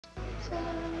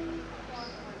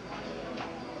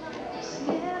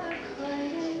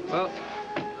Well,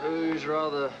 those are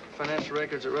all the financial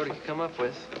records that Rhodey could come up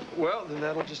with. Well, then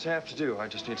that'll just have to do. I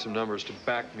just need some numbers to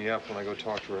back me up when I go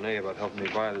talk to Renee about helping me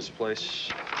buy this place.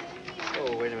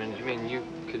 Oh, wait a minute. You mean you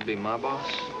could be my boss?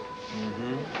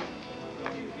 Mm-hmm.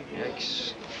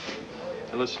 Yikes.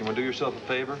 And listen, you want to do yourself a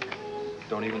favor?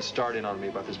 Don't even start in on me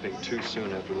about this being too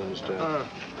soon after Linda's death.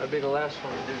 I'd be the last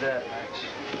one to do that, Max.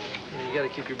 You gotta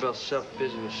keep yourself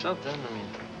busy with something. I mean,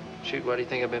 shoot, why do you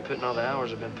think I've been putting all the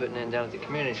hours I've been putting in down at the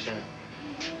community center?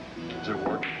 Does it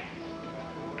work?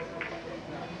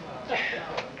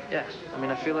 Yeah. I mean,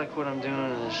 I feel like what I'm doing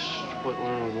is what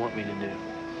Luna would want me to do.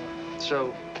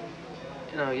 So,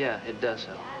 you know, yeah, it does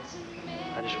help.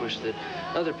 I just wish that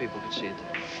other people could see it.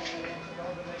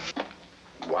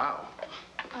 Wow.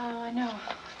 Oh, I know.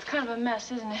 It's kind of a mess,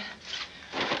 isn't it?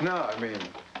 No, I mean,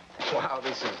 wow,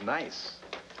 this is nice.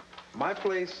 My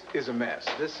place is a mess.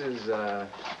 This is, I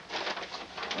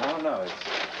don't know,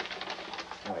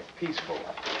 it's like peaceful,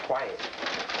 quiet.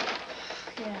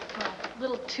 Yeah, well, a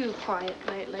little too quiet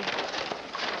lately.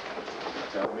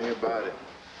 Tell me about it.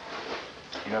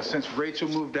 You know, since Rachel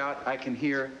moved out, I can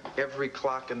hear every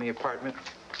clock in the apartment.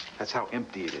 That's how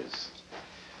empty it is.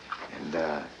 And,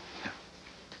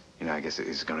 you know, I guess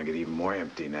it's gonna get even more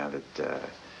empty now that,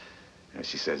 you know,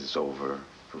 she says it's over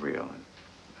for real. And,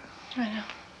 I know.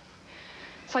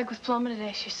 It's like with Plummer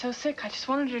today. She's so sick. I just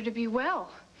wanted her to be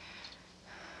well.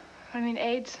 I mean,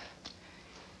 AIDS.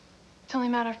 It's only a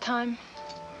matter of time.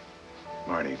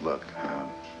 Marty, look,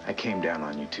 I came down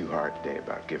on you too hard today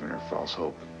about giving her false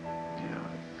hope. You know,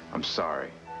 I'm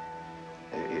sorry.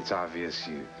 It's obvious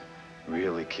you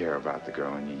really care about the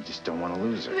girl and you just don't want to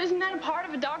lose her. Isn't that a part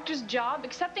of a doctor's job,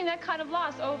 accepting that kind of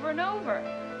loss over and over?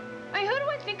 I mean, who do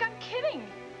I think I'm kidding?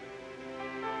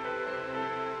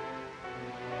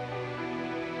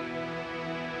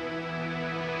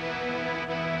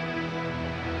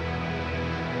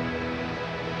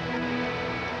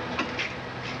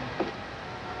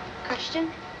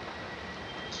 Christian?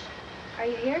 Are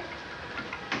you here?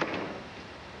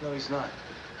 No, he's not.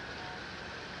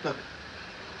 Look,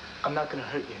 I'm not gonna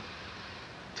hurt you.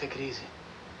 Take it easy.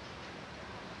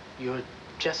 You're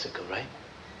Jessica, right?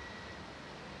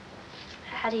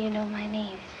 How do you know my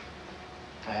name?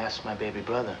 I asked my baby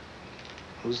brother.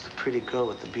 Who's the pretty girl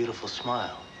with the beautiful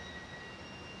smile?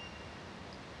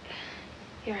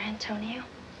 You're Antonio?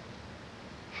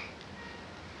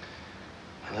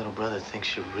 My little brother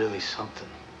thinks you're really something.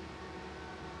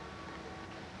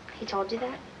 He told you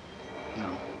that?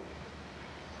 No.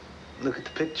 Look at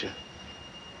the picture.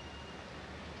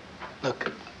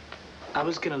 Look, I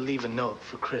was gonna leave a note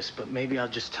for Chris, but maybe I'll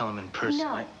just tell him in person.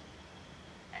 No.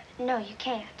 No, you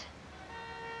can't.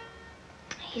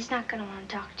 He's not gonna want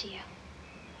to talk to you.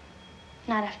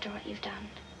 Not after what you've done.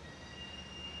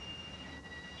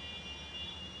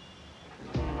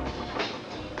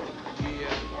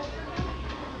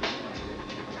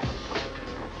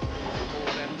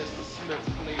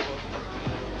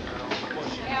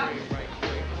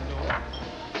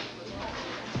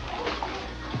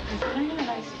 It's kind of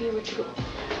nice here with you.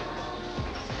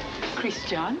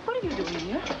 Christian, what are you doing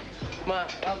here? Ma,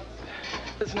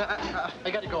 listen,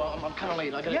 I gotta go. I'm kind of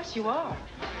late. Yes, you are.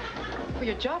 For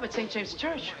your job at St. James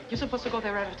Church. You're supposed to go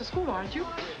there right after school, aren't you?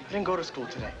 I didn't go to school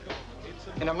today.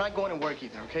 And I'm not going to work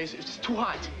either, okay? It's just too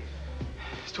hot.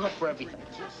 It's too hot for everything.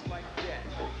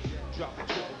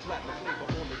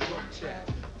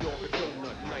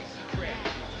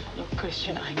 Look,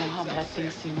 Christian, I know how bad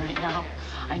things seem right now.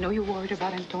 I know you're worried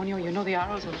about Antonio. You know the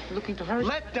arrows are looking to hurt.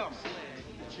 Let them!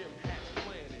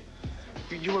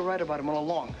 You were right about him all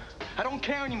along. I don't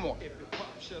care anymore.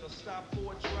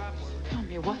 Tell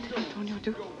me, what did Antonio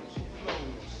do?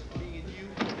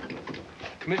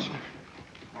 Commissioner.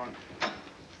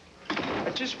 I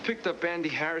just picked up Andy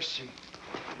Harrison.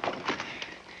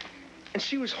 And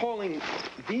she was hauling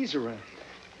these around.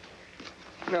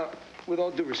 Now, with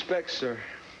all due respect, sir,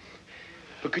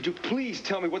 but could you please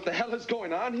tell me what the hell is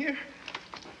going on here?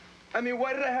 I mean,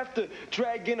 why did I have to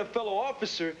drag in a fellow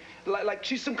officer like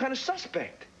she's some kind of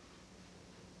suspect?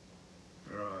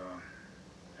 There are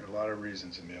a lot of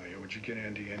reasons, Amelia. Would you get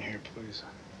Andy in here, please?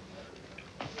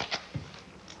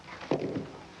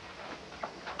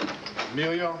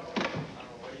 Emilio,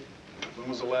 when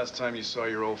was the last time you saw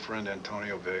your old friend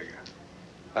Antonio Vega?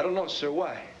 I don't know, sir.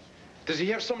 Why? Does he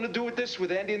have something to do with this,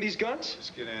 with Andy and these guns?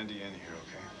 Just get Andy in here,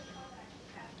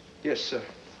 okay? Yes, sir.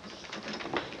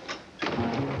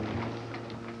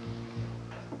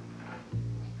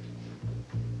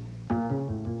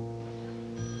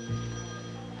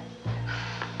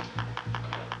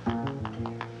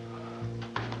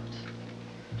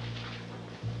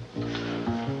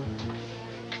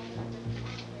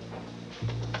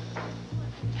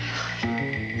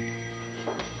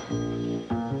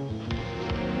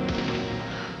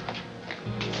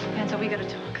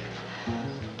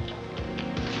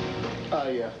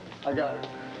 Yeah, I got it.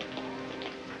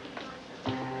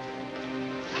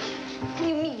 What do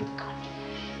you mean you got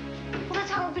it? Well,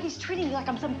 that's how everybody's treating me, like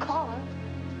I'm some caller.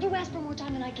 You asked for more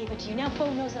time than I gave it to you. Now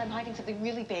Bo knows that I'm hiding something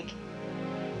really big.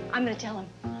 I'm gonna tell him.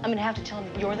 I'm gonna have to tell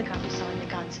him that you're the cop who's selling the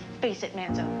guns. Face it,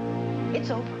 Manzo. It's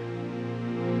over.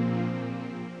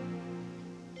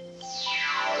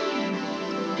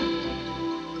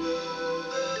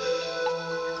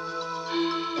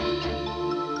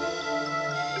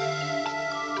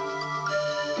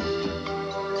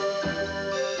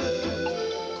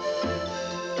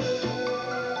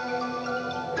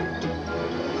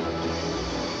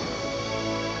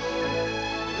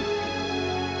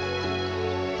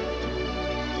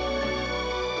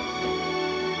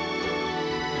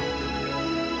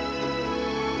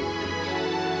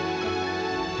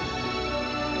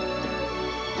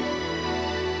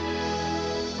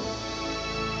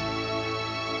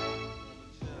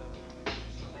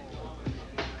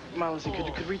 Listen,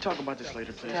 could we talk about this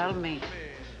later, please? Tell me.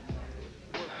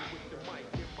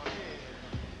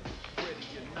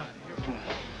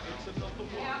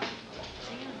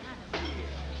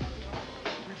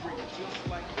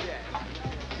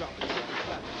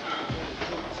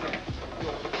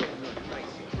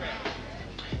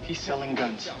 He's selling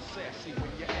guns.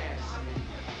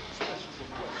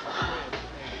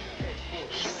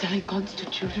 He's selling guns to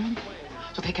children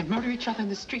so they can murder each other in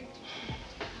the street.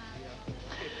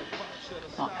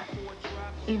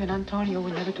 Even Antonio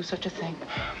would never do such a thing.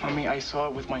 Mommy, I saw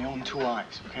it with my own 2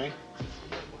 eyes, okay?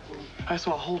 I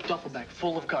saw a whole duffel bag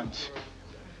full of guns.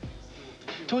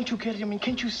 Don't you get it? I mean,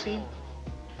 can't you see?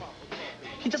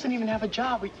 He doesn't even have a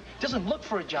job. He doesn't look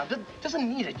for a job. Doesn't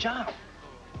need a job.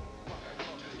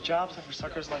 Jobs are for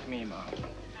suckers like me, Mom.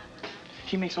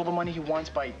 He makes all the money he wants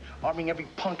by arming every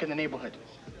punk in the neighborhood.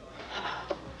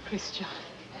 Christian,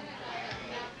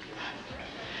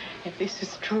 if this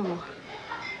is true,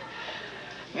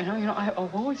 you know,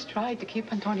 I've always tried to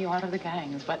keep Antonio out of the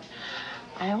gangs, but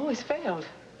I always failed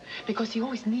because he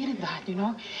always needed that, you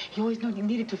know? He always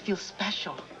needed to feel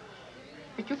special.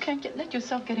 But you can't let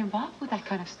yourself get involved with that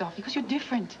kind of stuff because you're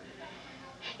different.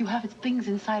 You have things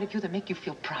inside of you that make you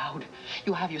feel proud.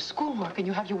 You have your schoolwork and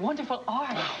you have your wonderful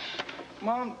art.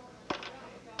 Mom,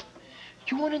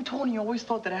 you and Antonio always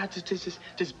thought that I had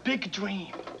this big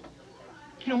dream.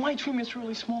 You know, my dream is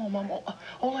really small, Mom.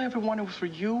 All I ever wanted was for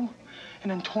you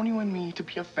and Antonio and me to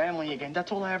be a family again.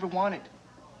 That's all I ever wanted.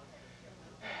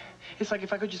 It's like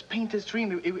if I could just paint this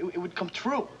dream, it would come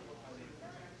true.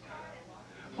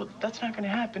 Well, that's not gonna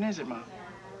happen, is it, Mom?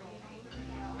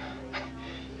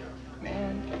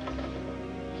 Man,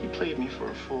 he played me for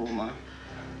a fool, Mom.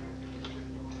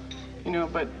 You know,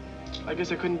 but I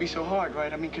guess I couldn't be so hard,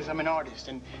 right? I mean, because I'm an artist,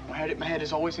 and my head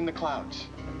is always in the clouds.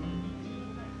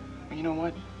 But you know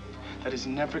what? That is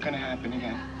never gonna happen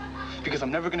again. Because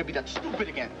I'm never gonna be that stupid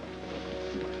again.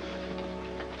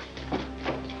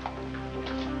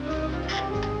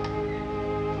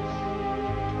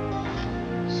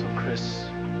 So, Chris,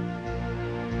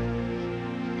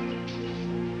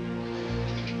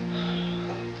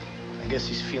 I guess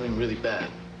he's feeling really bad.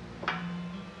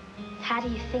 How do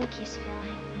you think he's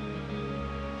feeling?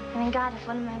 I mean, God, if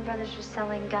one of my brothers was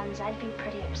selling guns, I'd be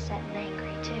pretty upset and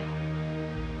angry, too.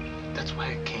 That's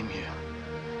why I came here.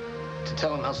 To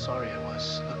tell him how sorry I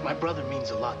was. Look, my brother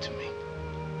means a lot to me.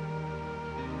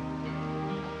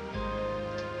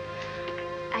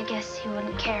 I guess he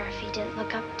wouldn't care if he didn't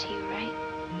look up to you, right?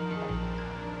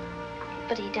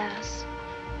 But he does.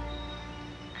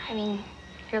 I mean,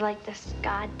 you're like this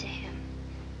god to him.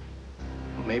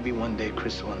 Well, maybe one day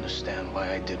Chris will understand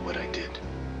why I did what I did.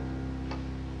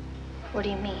 What do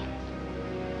you mean?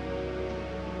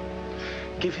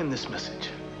 Give him this message.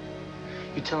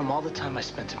 You tell him all the time I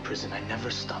spent in prison, I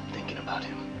never stopped thinking about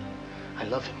him. I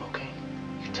love him, okay?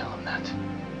 You tell him that.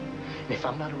 And if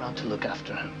I'm not around to look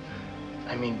after him,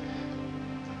 I mean,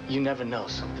 you never know,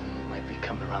 something might be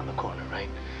coming around the corner, right?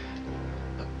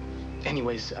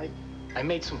 Anyways, I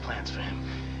made some plans for him.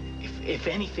 If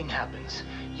anything happens,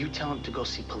 you tell him to go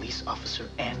see Police Officer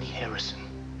Andy Harrison.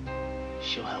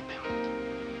 She'll help him.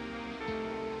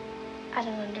 I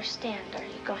don't understand. Are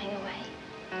you going away?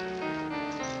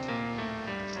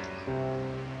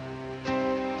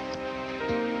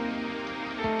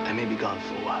 I may be gone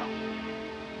for a while.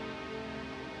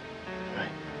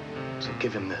 Right. So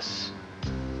give him this.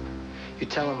 You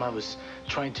tell him I was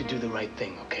trying to do the right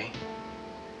thing, okay?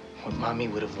 What Mommy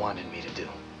would have wanted me to do.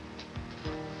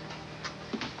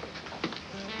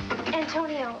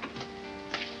 Antonio,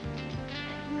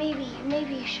 maybe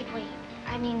you should wait.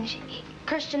 I mean,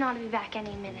 Christian ought to be back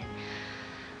any minute.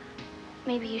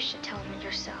 Maybe you should tell him it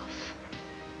yourself.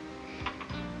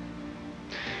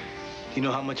 You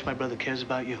know how much my brother cares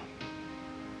about you?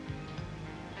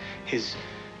 His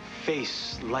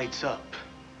face lights up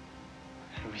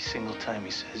every single time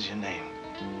he says your name.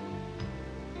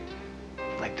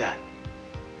 Like that.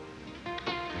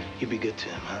 You be good to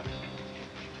him, huh?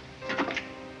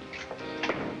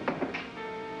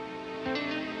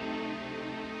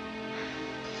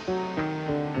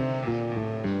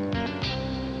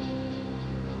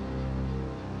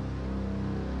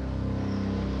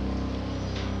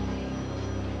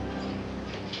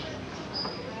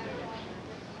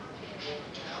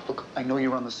 Look, I know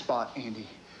you're on the spot, Andy,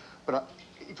 but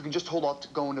if you can just hold off to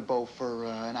going to Bo for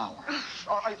an hour.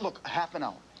 All right, look, half an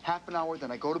hour. Half an hour,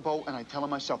 then I go to Bo and I tell him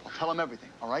myself. I'll tell him everything,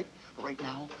 all right? But right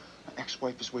now, my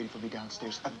ex-wife is waiting for me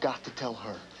downstairs. I've got to tell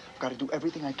her. I've got to do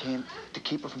everything I can to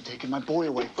keep her from taking my boy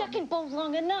away from me. Ducking Bo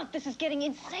long enough. This is getting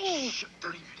insane. Shh,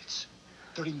 30 minutes.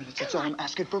 30 minutes, that's all I'm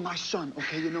asking for my son,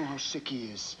 okay? You know how sick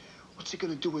he is. What's he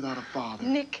gonna do without a father?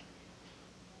 Nick.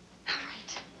 All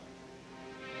right.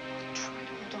 I'll try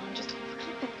to hold on just a little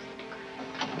bit.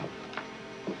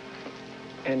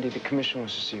 Andy, the commissioner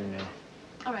wants to see you now.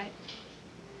 All right.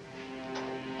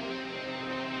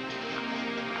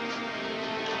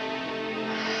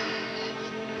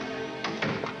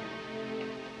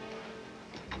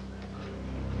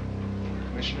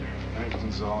 Commissioner? Thank you,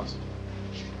 Gonzalez.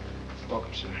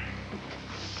 Welcome, sir.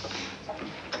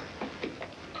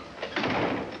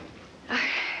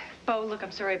 Bo, look,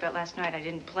 I'm sorry about last night. I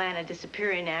didn't plan a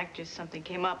disappearing act. Just something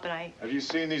came up and I... Have you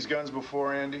seen these guns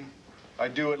before, Andy? I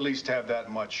do at least have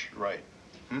that much right.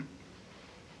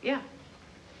 Yeah.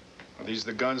 Are these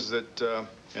the guns that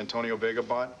Antonio Vega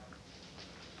bought?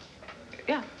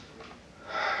 Yeah.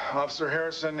 Officer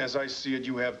Harrison, as I see it,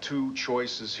 you have two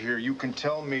choices here. You can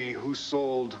tell me who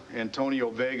sold Antonio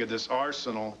Vega this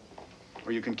arsenal,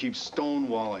 or you can keep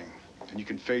stonewalling, and you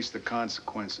can face the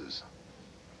consequences.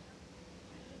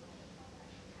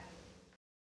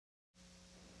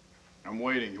 I'm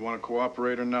waiting. You want to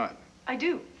cooperate or not? I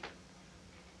do.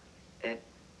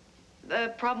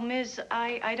 The problem is,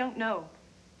 I don't know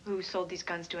who sold these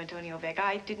guns to Antonio Vega.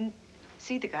 I didn't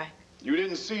see the guy. You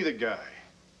didn't see the guy.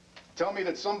 Tell me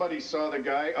that somebody saw the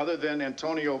guy other than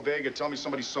Antonio Vega. Tell me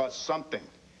somebody saw something.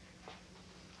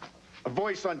 A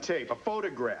voice on tape, a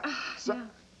photograph. No.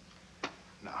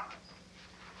 No.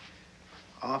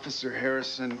 Officer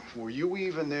Harrison, were you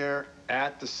even there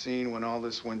at the scene when all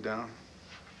this went down?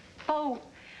 Oh,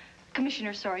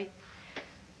 Commissioner, sorry.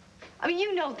 I mean,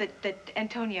 you know that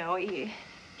Antonio,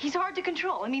 he's hard to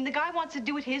control. I mean, the guy wants to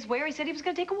do it his way, or he said he was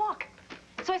going to take a walk.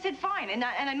 So I said, fine, and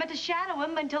I meant to shadow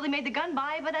him until he made the gun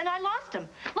buy, but then I lost him.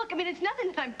 Look, I mean, it's nothing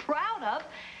that I'm proud of.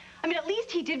 I mean, at least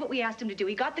he did what we asked him to do.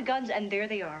 He got the guns, and there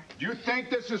they are. You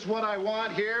think this is what I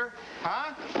want here?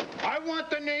 Huh? I want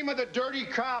the name of the dirty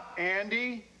cop,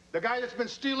 Andy. The guy that's been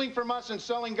stealing from us and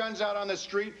selling guns out on the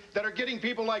street that are getting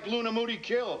people like Luna Moody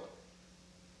killed.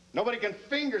 Nobody can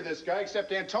finger this guy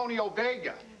except Antonio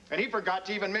Vega. And he forgot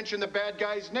to even mention the bad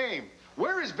guy's name.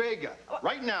 Where is Vega?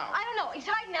 Right now. I don't know. He's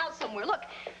hiding out somewhere. Look,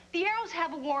 the Arrows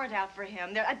have a warrant out for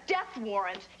him. They're a death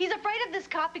warrant. He's afraid of this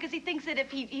cop because he thinks that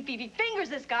if he fingers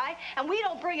this guy and we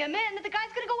don't bring him in, that the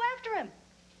guy's going to go after him.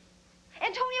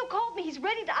 Antonio called me. He's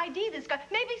ready to ID this guy.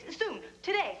 Maybe soon.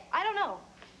 Today. I don't know.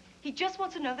 He just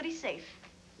wants to know that he's safe.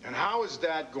 And how is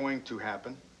that going to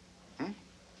happen?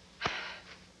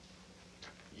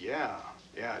 Yeah.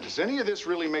 Does any of this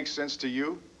really make sense to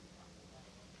you?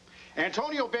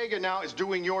 Antonio Vega now is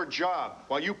doing your job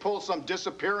while you pull some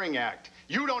disappearing act.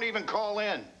 You don't even call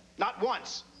in. Not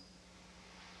once.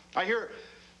 I hear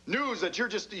news that you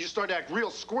start to act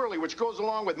real squirrely, which goes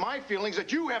along with my feelings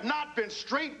that you have not been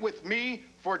straight with me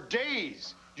for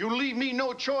days. You leave me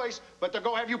no choice but to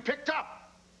go have you picked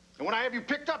up. And when I have you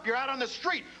picked up, you're out on the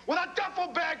street with a duffel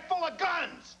bag full of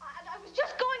guns. I was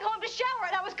just going home to shower,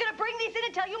 and I was going to bring these in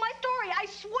and tell you my story. I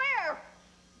swear.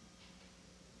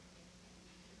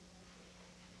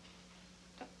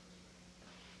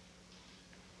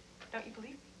 Don't you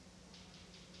believe me?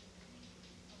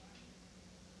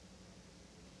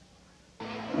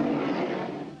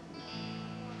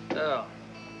 Oh,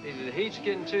 either the heat's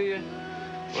getting to you,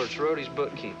 or it's Rhodey's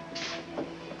bookkeeping.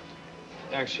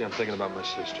 Actually, I'm thinking about my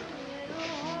sister.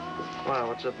 Wow,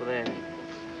 what's up with Annie?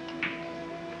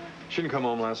 She didn't come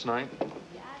home last night.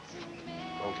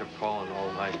 I kept calling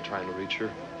all night trying to reach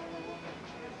her.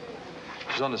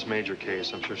 She's on this major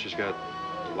case. I'm sure she's got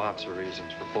lots of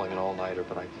reasons for pulling an all-nighter,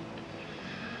 but I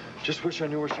just wish I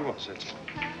knew where she was. That's all.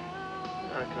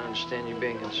 I can understand you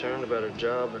being concerned about her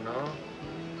job and all.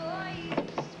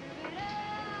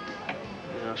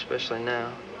 You know, especially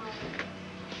now.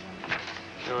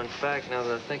 You know, in fact, now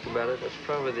that I think about it, that's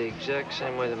probably the exact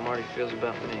same way that Marty feels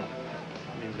about me.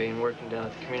 I mean, being working down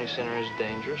at the community center is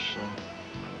dangerous, and,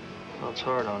 well, it's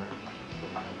hard on her.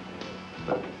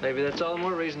 But maybe that's all the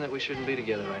more reason that we shouldn't be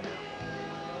together right now.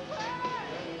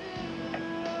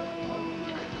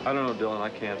 I don't know, Dylan. I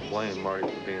can't blame Marty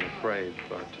for being afraid,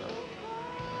 but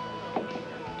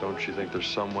don't you think there's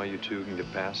some way you two can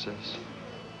get past this?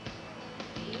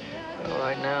 Well,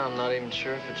 right now, I'm not even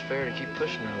sure if it's fair to keep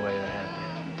pushing her the way I have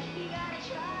been.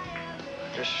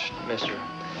 Just miss her,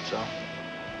 that's all.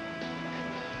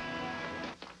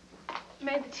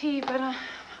 Made the tea, but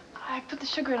I put the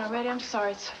sugar in already. I'm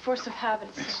sorry. It's a force of habit.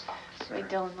 It's the way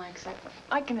Dylan likes it.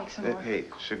 I can make some more. Hey,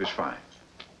 sugar's fine.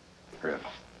 Really.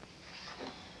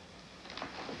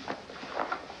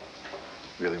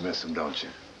 Really miss him, don't you?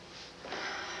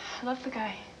 I love the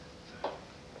guy.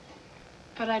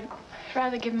 But I'd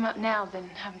rather give him up now than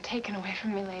have him taken away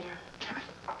from me later.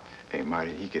 Hey,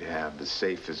 Marty, he could have the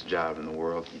safest job in the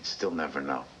world. You'd still never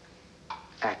know.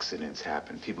 Accidents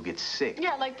happen. People get sick.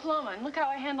 Yeah, like Paloma. And look how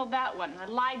I handled that one. I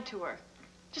lied to her.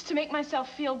 Just to make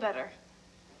myself feel better.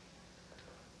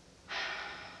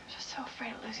 I'm just so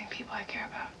afraid of losing people I care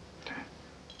about. Okay.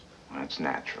 Well, that's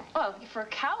natural. Well, for a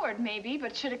coward, maybe.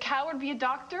 But should a coward be a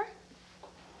doctor?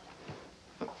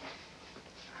 Look,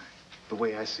 the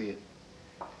way I see it,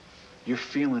 you're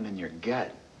feeling in your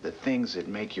gut the things that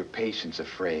make your patients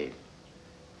afraid.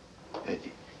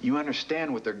 You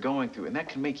understand what they're going through, and that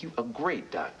can make you a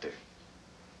great doctor.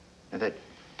 And that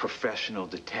professional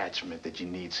detachment that you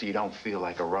need so you don't feel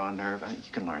like a raw nerve,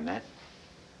 you can learn that.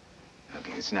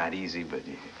 Okay, it's not easy, but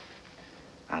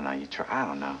I don't know, you try, I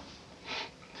don't know.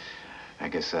 I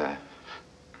guess I'm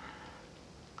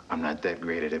not that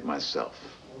great at it myself.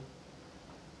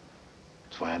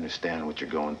 That's why I understand what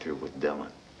you're going through with Dylan.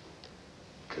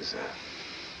 Because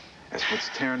that's what's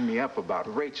tearing me up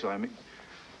about Rachel. I mean,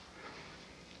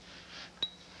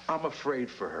 I'm afraid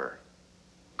for her.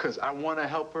 Because I want to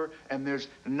help her, and there's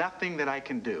nothing that I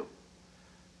can do.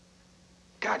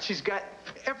 God, she's got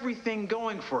everything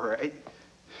going for her.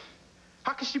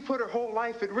 How can she put her whole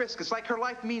life at risk? It's like her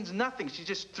life means nothing. She's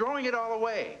just throwing it all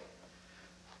away.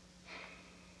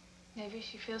 Maybe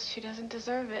she feels she doesn't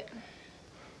deserve it.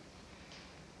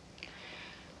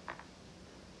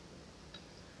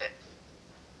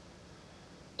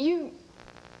 You've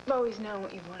always known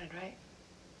what you wanted, right?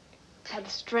 Had the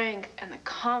strength and the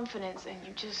confidence, and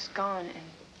you've just gone and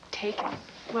taken it.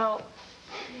 Well,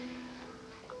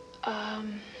 for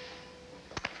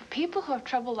people who have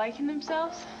trouble liking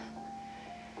themselves,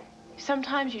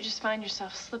 sometimes you just find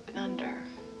yourself slipping under,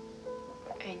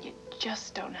 and you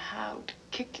just don't know how to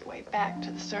kick your way back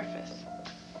to the surface.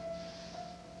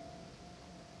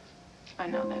 I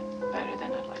know that better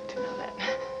than I'd like to know that.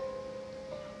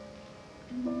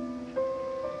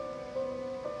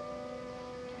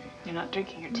 You're not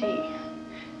drinking your tea.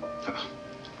 Oh,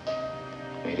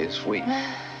 it is sweet.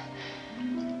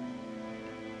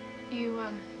 You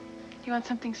want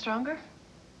something stronger?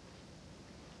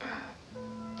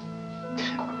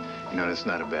 You know, that's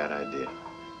not a bad idea.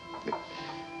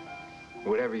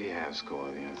 Whatever you have, Score,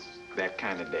 you know, it's that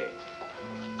kind of day.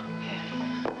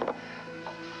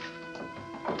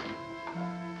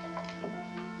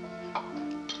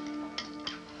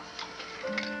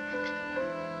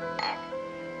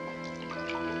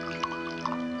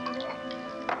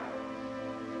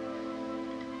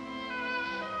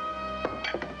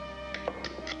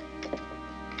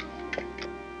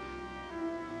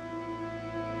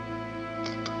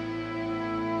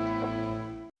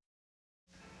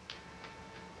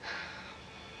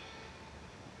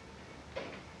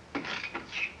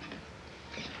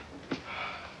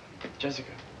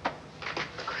 Jessica.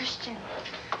 Christian.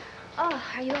 Oh,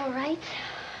 are you all right?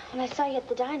 When I saw you at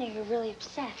the diner, you were really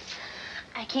upset.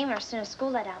 I came here as soon as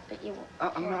school let out, but you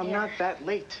I'm not that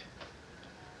late.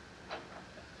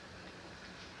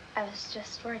 I was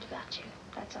just worried about you,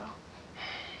 that's all.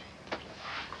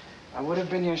 I would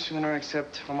have been here sooner,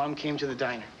 except when Mom came to the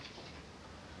diner.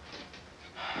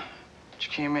 She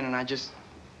came in and I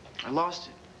lost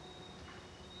it.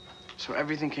 So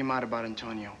everything came out about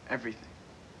Antonio, everything.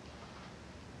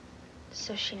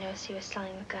 So she knows he was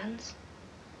selling the guns?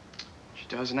 She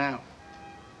does now.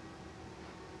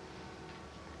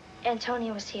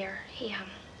 Antonio was here. He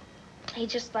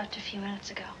just left a few minutes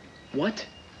ago. What?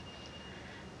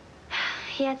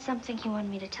 He had something he wanted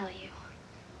me to tell you.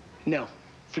 No,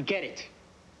 forget it.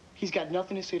 He's got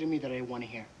nothing to say to me that I want to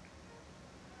hear.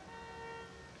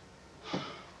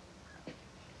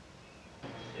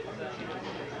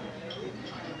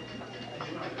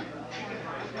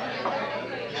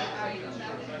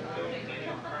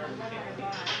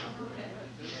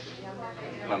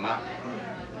 Mama.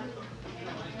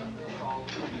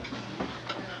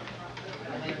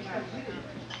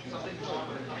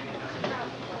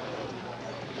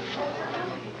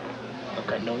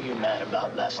 mad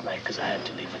about last night because I had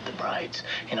to leave with the brides,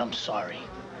 and I'm sorry.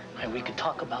 And we can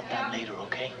talk about that later,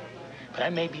 okay? But I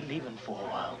may be leaving for a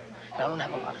while, and I don't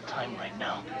have a lot of time right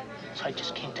now. So I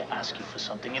just came to ask you for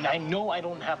something, and I know I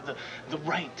don't have the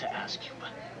right to ask you,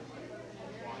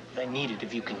 but I need it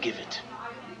if you can give it.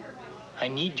 I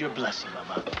need your blessing,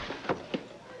 Mama.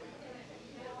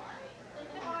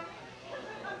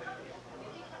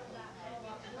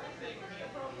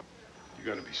 You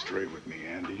gotta be straight with me,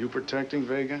 Andy. You protecting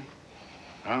Vega?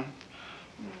 Huh?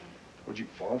 Would you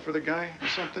fall for the guy or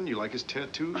something? You like his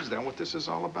tattoos? Is that what this is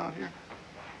all about here?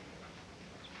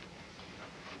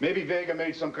 Maybe Vega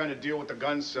made some kind of deal with the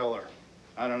gun seller.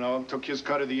 I don't know, took his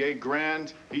cut of the $8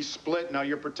 grand. He split, now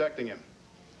you're protecting him.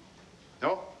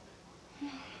 No?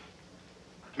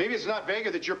 Maybe it's not Vega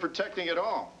that you're protecting at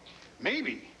all.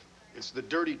 Maybe it's the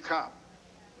dirty cop.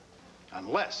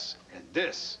 Unless, and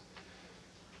this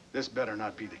better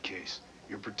not be the case.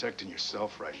 You're protecting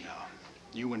yourself right now.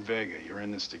 You and Vega, you're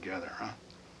in this together, huh?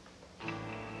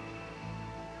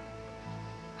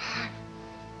 I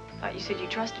thought you said you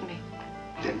trusted me.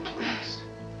 Then please,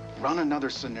 run another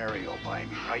scenario by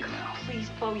me right now. Please,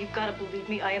 Bo, you've got to believe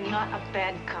me. I am not a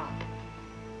bad cop.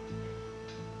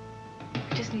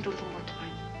 I just need a little more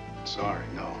time. Sorry,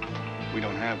 no. We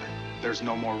don't have it. There's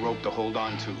no more rope to hold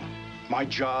on to. My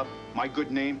job, my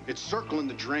good name, it's circling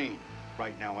the drain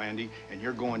right now, Andy, and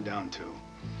you're going down too.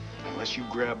 Unless you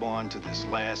grab on to this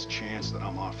last chance that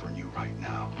I'm offering you right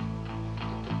now.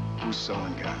 Who's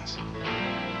selling guns?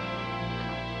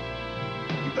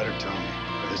 You better tell me,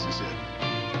 or this is it.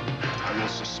 I will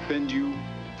suspend you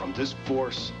from this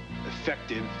force,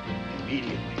 effective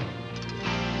immediately.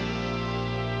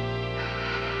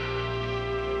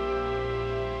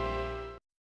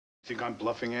 Think I'm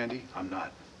bluffing, Andy? I'm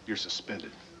not. You're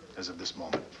suspended as of this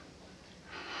moment.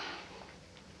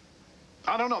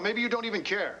 I don't know, maybe you don't even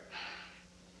care.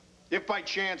 If by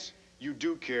chance you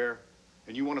do care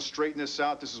and you want to straighten this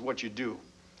out, this is what you do.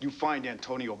 You find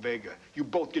Antonio Vega. You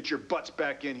both get your butts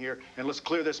back in here and let's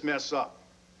clear this mess up.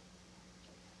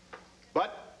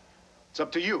 But it's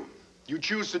up to you. You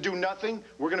choose to do nothing,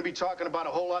 we're going to be talking about a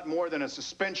whole lot more than a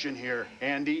suspension here,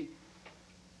 Andy.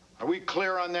 Are we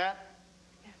clear on that?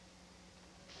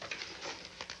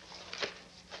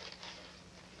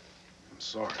 I'm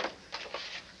sorry.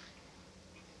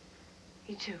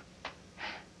 Me too.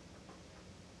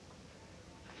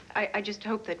 I just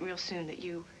hope that real soon that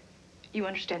you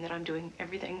understand that I'm doing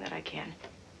everything that I can.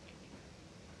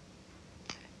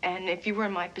 And if you were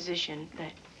in my position,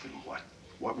 that... What?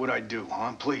 What would I do,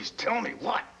 huh? Please, tell me,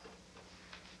 what?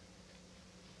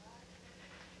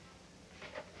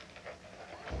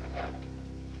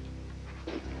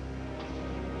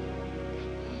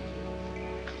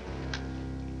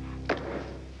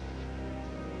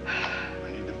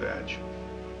 I need the badge.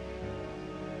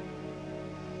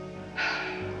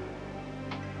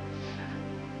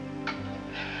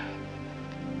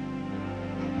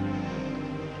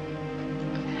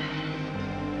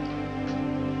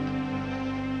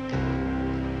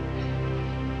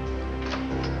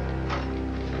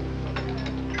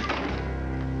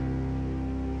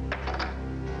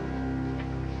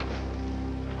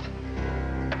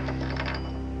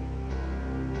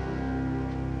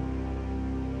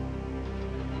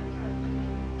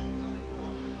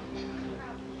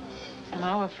 An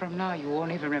hour from now, you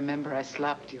won't even remember I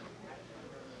slapped you.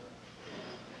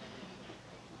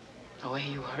 The way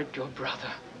you hurt your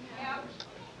brother.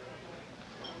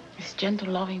 This gentle,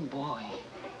 loving boy.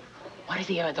 What has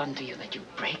he ever done to you that you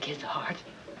break his heart?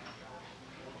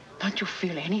 Don't you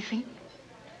feel anything?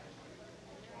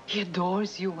 He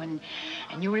adores you, and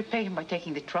you repay him by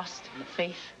taking the trust and the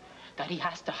faith that he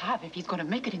has to have if he's going to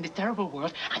make it in this terrible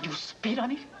world, and you spit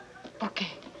on it? ¿Por qué?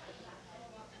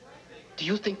 Do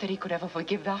you think that he could ever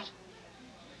forgive that?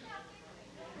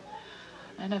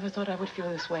 I never thought I would feel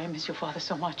this way. I miss your father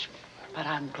so much. But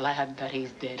I'm glad that he's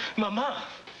dead. Mama!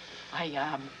 I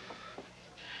am.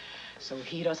 So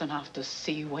he doesn't have to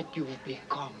see what you've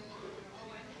become.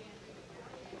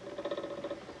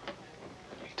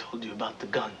 He told you about the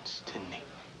guns, didn't he?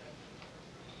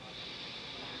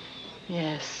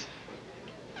 Yes.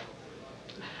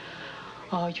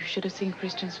 Oh, you should have seen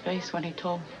Christian's face when he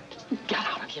told me. Get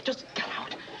out of here. Just get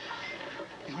out.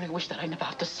 I only wish that I never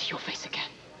have to see your face again.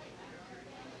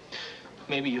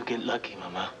 Maybe you'll get lucky,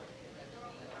 Mama.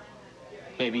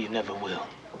 Maybe you never will.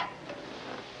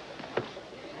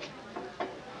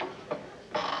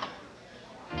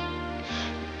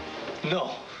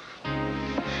 No.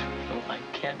 No, I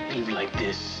can't leave like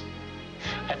this.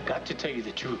 I've got to tell you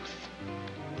the truth.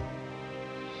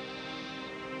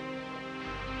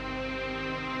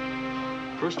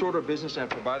 First order of business, and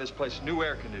provide this place a new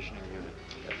air conditioning unit.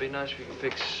 It'd be nice if you could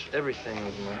fix everything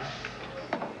with money.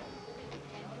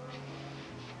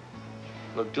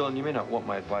 Look, Dylan, you may not want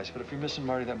my advice, but if you're missing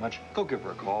Marty that much, go give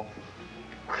her a call.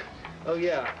 Oh,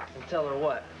 yeah, and tell her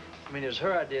what? I mean, it was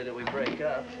her idea that we break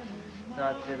up.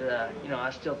 Not that, you know, I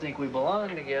still think we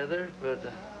belong together, but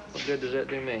what good does that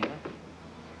do me, huh?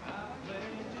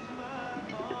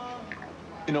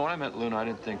 You know, when I met Luna, I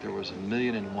didn't think there was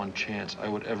 1,000,001 chance I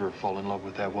would ever fall in love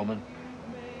with that woman.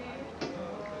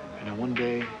 You know, one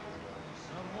day...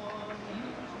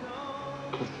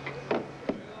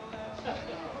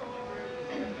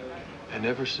 And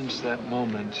ever since that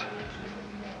moment,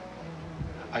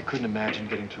 I couldn't imagine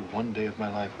getting through one day of my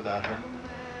life without her.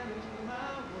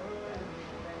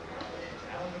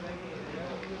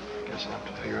 Guess I'll have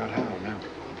to figure out how now.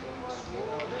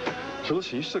 So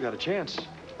listen, you still got a chance.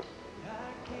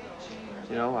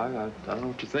 You know, I don't know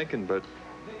what you're thinking, but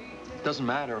it doesn't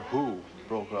matter who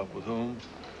broke up with whom.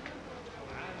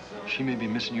 She may be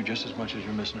missing you just as much as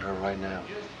you're missing her right now.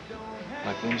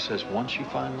 Like Lynn says, once you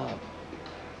find love,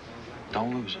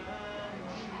 don't lose it.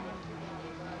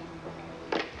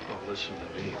 Oh, listen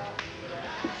to me.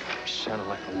 It sounded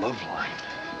like a love line.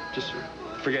 Just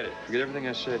forget it. Forget everything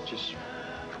I said. Just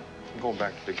I'm going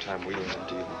back to big time wheeling and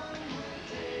dealing.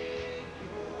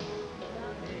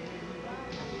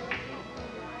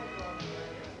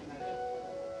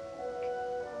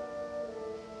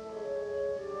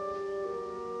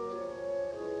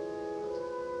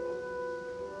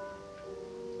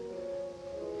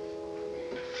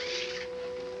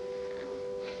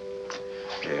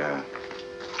 Yeah,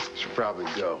 should probably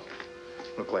go.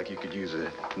 Look like you could use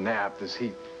a nap. This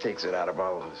heat takes it out of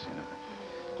all of us, you know.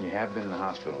 You have been in the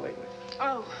hospital lately.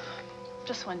 Oh,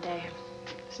 just one day.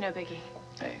 It's no biggie.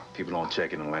 Hey, people don't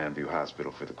check in the Landview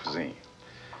Hospital for the cuisine.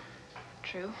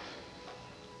 True.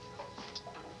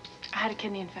 I had a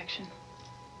kidney infection.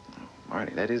 Oh,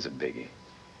 Marty, that is a biggie.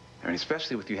 I mean,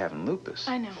 especially with you having lupus.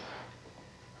 I know.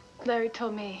 Larry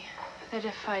told me that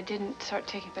if I didn't start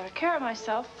taking better care of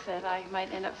myself, that I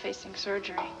might end up facing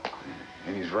surgery.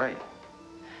 And he's right.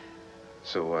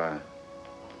 So,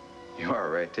 you are,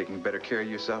 right? Taking better care of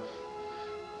yourself?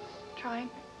 Trying.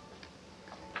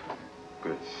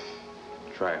 Good.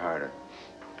 Try harder.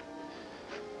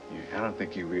 I don't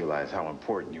think you realize how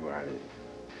important you are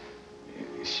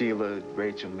to Sheila,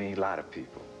 Rachel, me, a lot of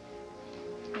people.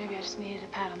 Maybe I just needed a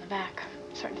pat on the back.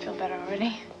 I'm starting to feel better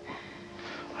already.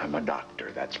 I'm a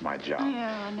doctor. That's my job.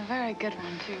 Yeah, and a very good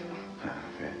one, too.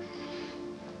 Okay.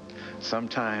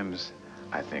 Sometimes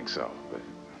I think so, but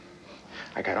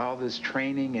I got all this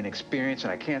training and experience,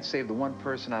 and I can't save the one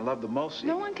person I love the most.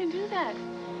 No one can do that.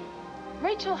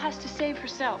 Rachel has to save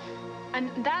herself,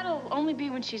 and that'll only be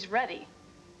when she's ready.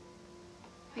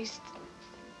 At least,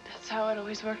 that's how it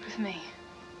always worked with me.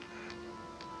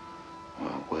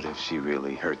 Well, what if she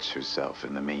really hurts herself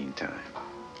in the meantime?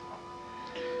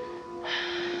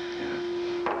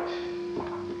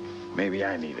 Maybe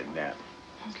I need a nap.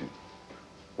 Okay.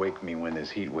 Wake me when this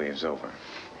heat wave's over.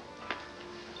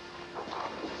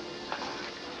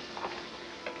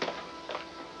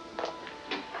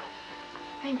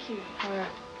 Thank you for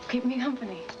keeping me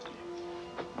company.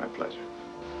 My pleasure.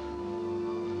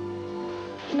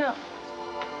 No.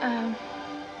 Don't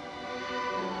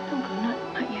go,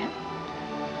 not yet.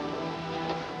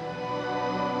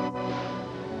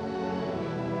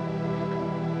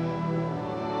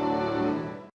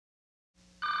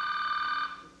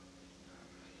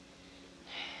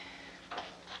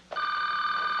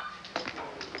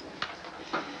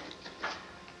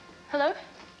 Hello?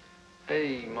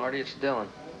 Hey, Marty, it's Dylan.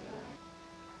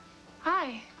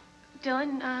 Hi,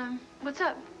 Dylan. What's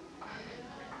up?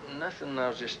 Nothing. I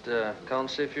was just calling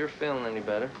to see if you're feeling any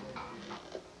better.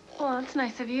 Well, that's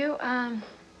nice of you. I'm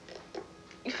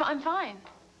fine.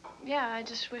 Yeah, I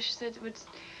just wish that it would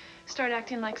start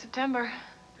acting like September.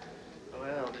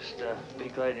 Well, just be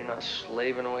glad you're not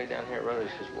slaving away down here at Rotary,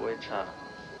 because, boy, it's hot.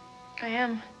 I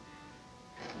am.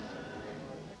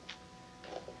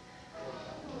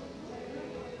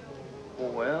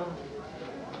 Well,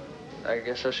 I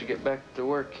guess I should get back to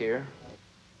work here.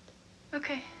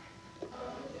 Okay.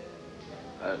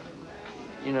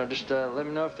 You know, just let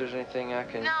me know if there's anything I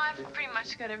can... No, I've pretty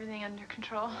much got everything under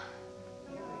control.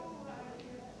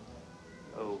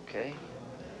 Okay.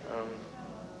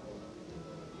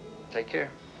 Take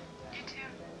care. You too.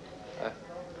 Bye.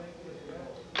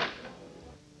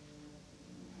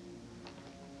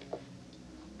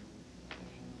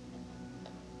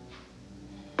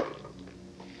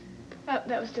 Oh,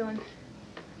 that was Dylan.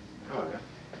 Oh, yeah.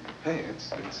 Hey,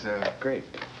 it's great.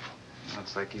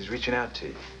 Looks like he's reaching out to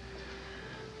you.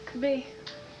 Could be.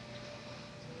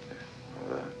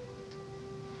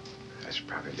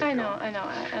 probably I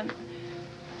know.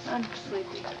 I'm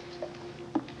sleepy.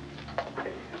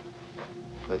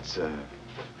 Let's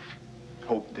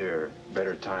hope there are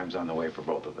better times on the way for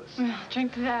both of us.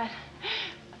 Drink to that.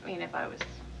 I mean, if I was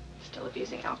still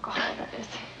abusing alcohol, that is.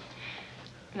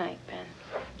 Night, Ben.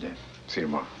 Yeah. See you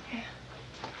tomorrow. Yeah.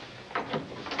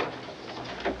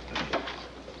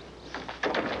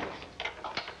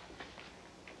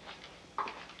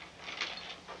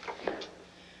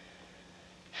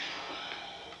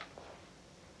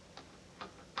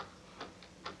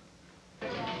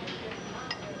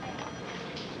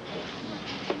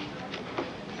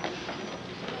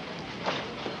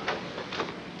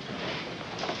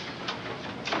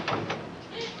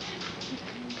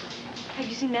 Have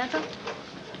you seen Mantle?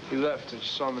 He left. I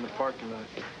just saw him in the parking lot.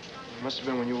 It must have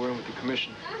been when you were in with the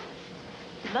commissioner.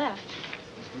 He left.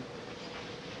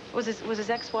 Was his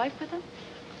ex-wife with him?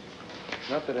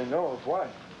 Not that I know of. Why?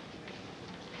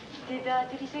 Did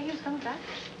he say he was coming back?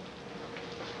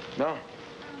 No.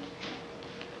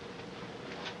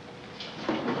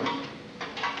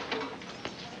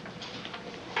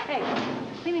 Hey,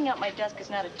 cleaning out my desk is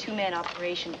not a two-man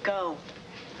operation. Go.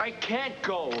 I can't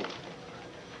go.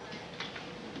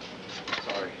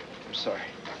 I'm sorry.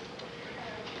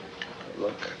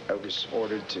 Look, I was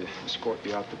ordered to escort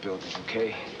you out the building,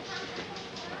 okay?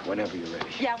 Whenever you're ready.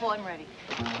 Yeah, well, I'm ready.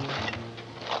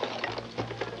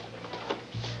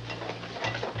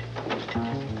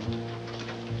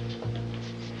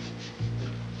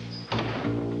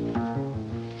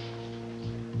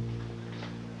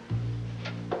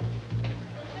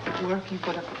 Working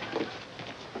for the...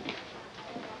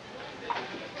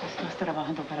 ¿Estás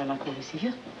trabajando para la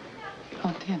policía? No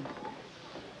entiendo.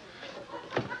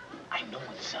 I know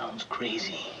it sounds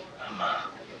crazy,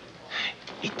 Mama.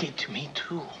 It did to me,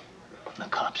 too, when the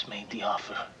cops made the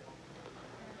offer.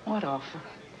 What offer?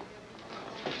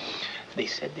 They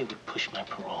said they would push my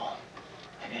parole.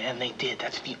 And they did.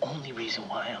 That's the only reason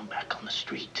why I'm back on the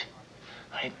street.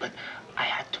 Right? But I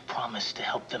had to promise to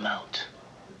help them out.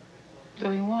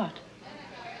 Doing what?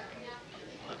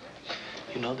 Look,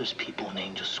 you know there's people in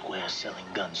Angel Square selling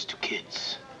guns to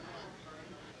kids.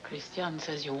 Christian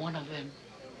says you're one of them.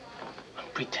 I'm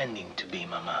pretending to be,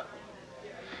 Mama.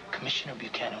 Commissioner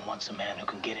Buchanan wants a man who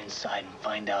can get inside and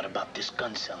find out about this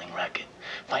gun-selling racket.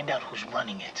 Find out who's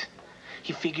running it.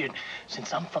 He figured,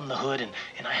 since I'm from the hood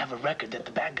and I have a record, that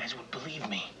the bad guys would believe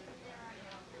me.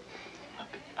 Look,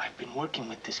 I've been working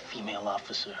with this female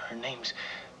officer. Her name's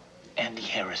Andy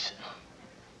Harrison.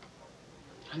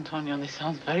 Antonio, this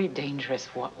sounds very dangerous.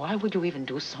 Why would you even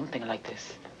do something like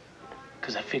this?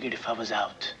 Because I figured if I was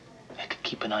out, I could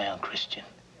keep an eye on Christian.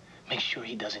 Make sure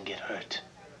he doesn't get hurt.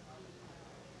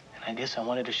 And I guess I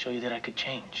wanted to show you that I could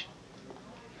change.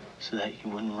 So that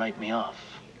you wouldn't write me off.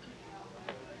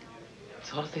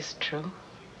 Is all this true?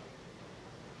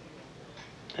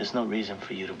 There's no reason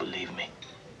for you to believe me.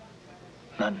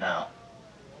 Not now.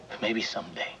 But maybe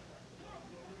someday.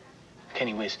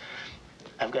 Anyways,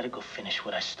 I've got to go finish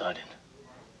what I started.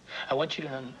 I want you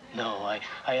to know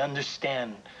I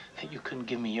understand that you couldn't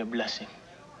give me your blessing.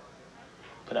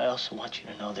 But I also want you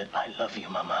to know that I love you,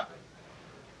 Mama.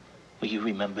 Will you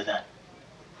remember that?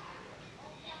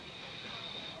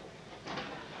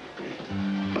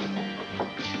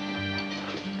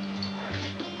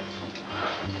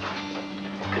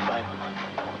 Goodbye, Mama.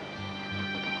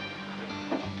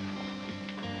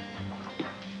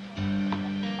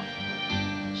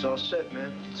 It's all set,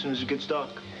 man. As soon as it gets dark.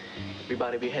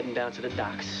 Everybody be heading down to the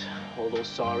docks. All those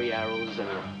sorry arrows and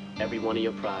every one of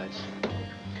your prize.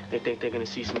 They think they're gonna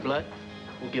see some blood?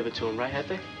 We'll give it to them, right,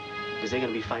 Hefe? Because they're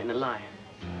gonna be fighting a lion.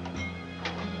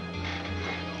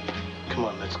 Come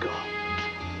on, let's go.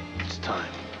 It's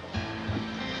time.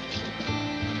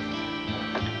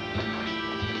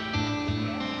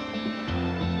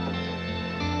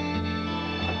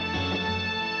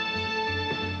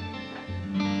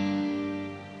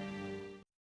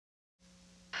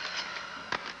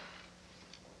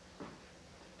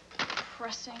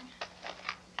 Pressing.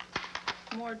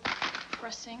 More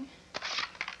pressing.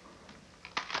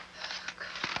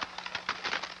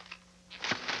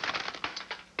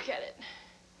 Get it.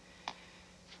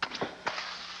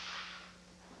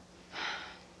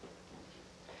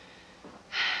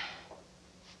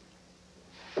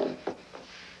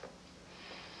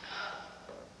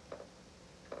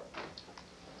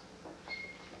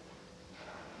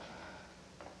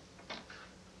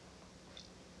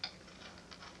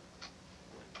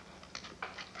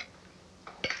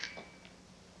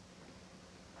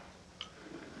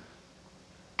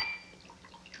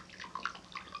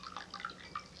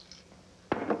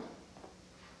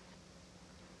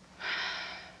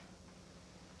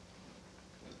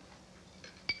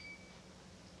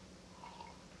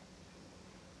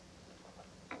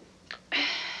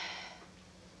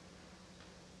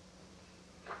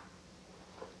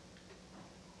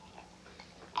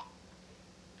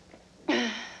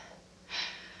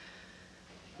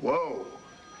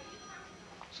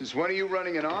 Since when are you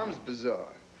running an arms bazaar?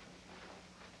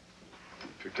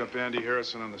 Picked up Andy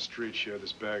Harrison on the street. She had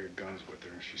this bag of guns with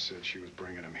her. She said she was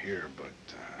bringing them here, but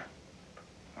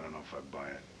I don't know if I buy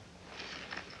it.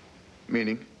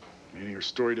 Meaning? Meaning her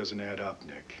story doesn't add up,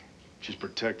 Nick. She's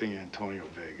protecting Antonio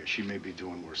Vega. She may be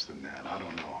doing worse than that. I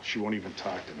don't know. She won't even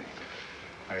talk to me.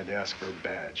 I had to ask for a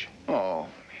badge. Oh.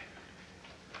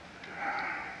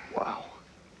 Wow.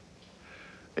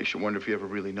 Makes you wonder if you ever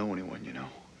really know anyone, you know?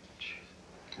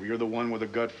 Well, you're the one with a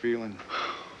gut feeling.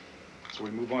 So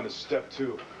we move on to step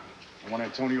 2. I want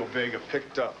Antonio Vega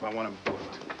picked up. I want him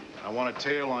booked. I want a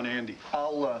tail on Andy.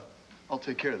 I'll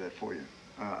take care of that for you.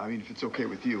 I mean, if it's okay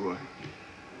with you,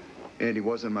 Andy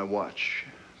was on my watch,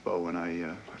 Bo, and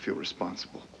I feel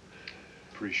responsible.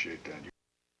 Appreciate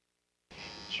that.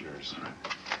 It's yours.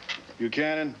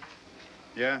 Buchanan?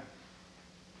 Yeah?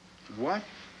 What?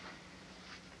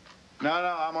 No,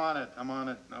 I'm on it. I'm on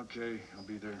it. Okay, I'll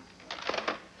be there.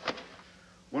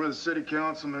 One of the city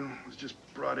councilmen was just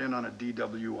brought in on a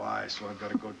DWI, so I've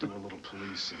got to go do a little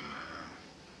policing.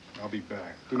 I'll be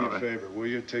back. Do me a favor, will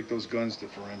you? Take those guns to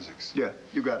forensics. Yeah,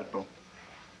 you got it, Bo.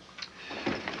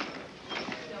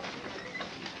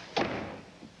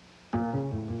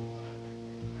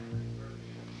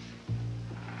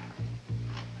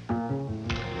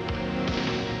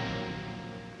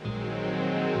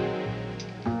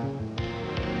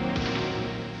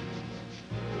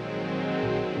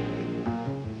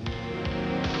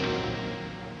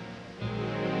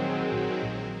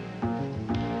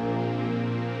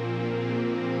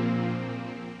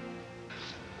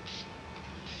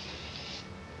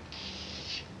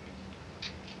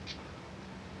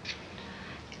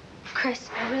 Chris,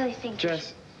 I really think...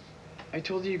 Jess, I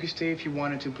told you you could stay if you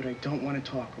wanted to, but I don't want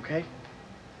to talk, okay?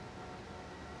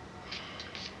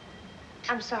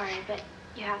 I'm sorry, but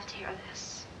you have to hear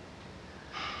this.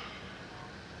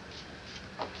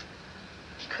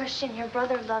 Christian, your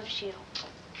brother loves you.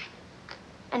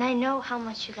 And I know how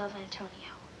much you love Antonio.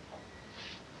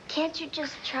 Can't you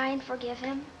just try and forgive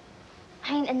him?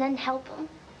 I mean, and then help him?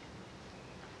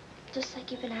 Just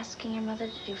like you've been asking your mother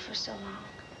to do for so long.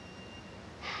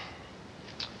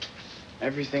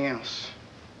 Everything else.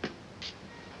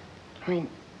 I mean,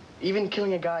 even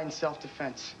killing a guy in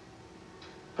self-defense.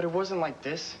 But it wasn't like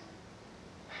this.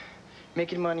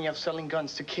 Making money off selling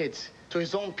guns to kids, to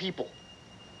his own people.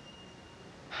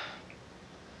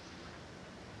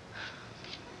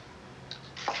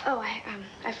 Oh,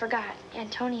 I forgot.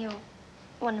 Antonio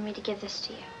wanted me to give this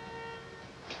to you.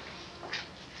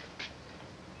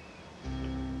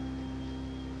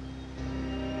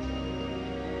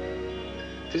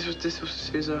 This was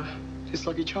his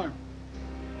lucky charm.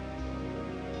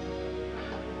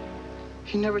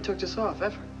 He never took this off,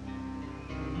 ever.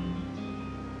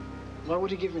 Why would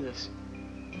he give me this?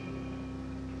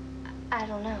 I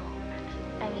don't know.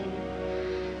 I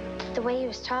mean, the way he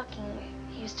was talking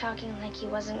like he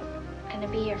wasn't gonna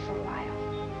be here for a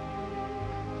while.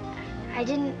 I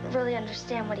didn't really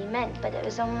understand what he meant, but it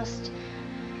was almost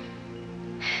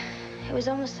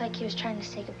like he was trying to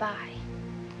say goodbye.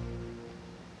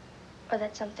 Or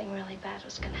that something really bad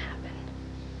was gonna happen.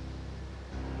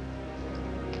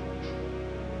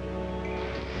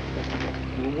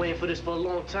 We've been waiting for this for a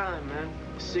long time, man.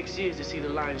 6 years to see the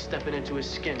lion stepping into his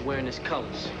skin, wearing his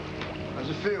colors. How's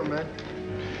it feel, man?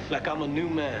 Like I'm a new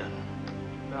man.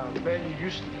 Nah, man, you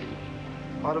used to be.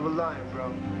 Part of a lion,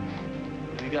 bro.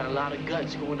 We got a lot of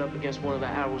guts going up against one of the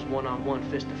arrows one-on-one,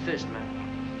 fist-to-fist,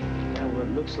 man. Yeah, well, it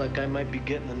looks like I might be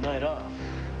getting the night off.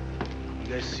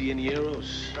 You guys see any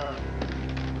arrows?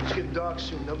 It's getting dark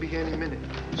soon. They'll be here any minute.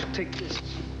 So take this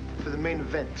for the main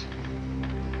event.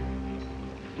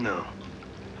 No.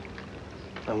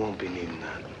 I won't be needing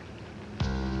that.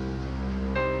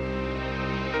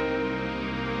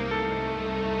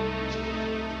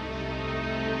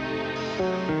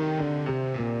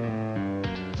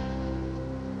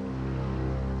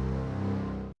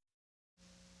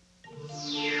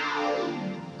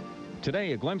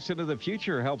 Today, a glimpse into the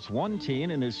future helps one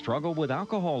teen in his struggle with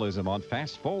alcoholism on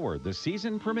Fast Forward, the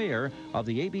season premiere of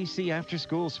the ABC After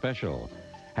School Special.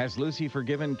 Has Lucy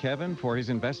forgiven Kevin for his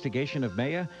investigation of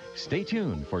Maya? Stay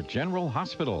tuned for General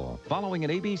Hospital, following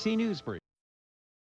an ABC News brief.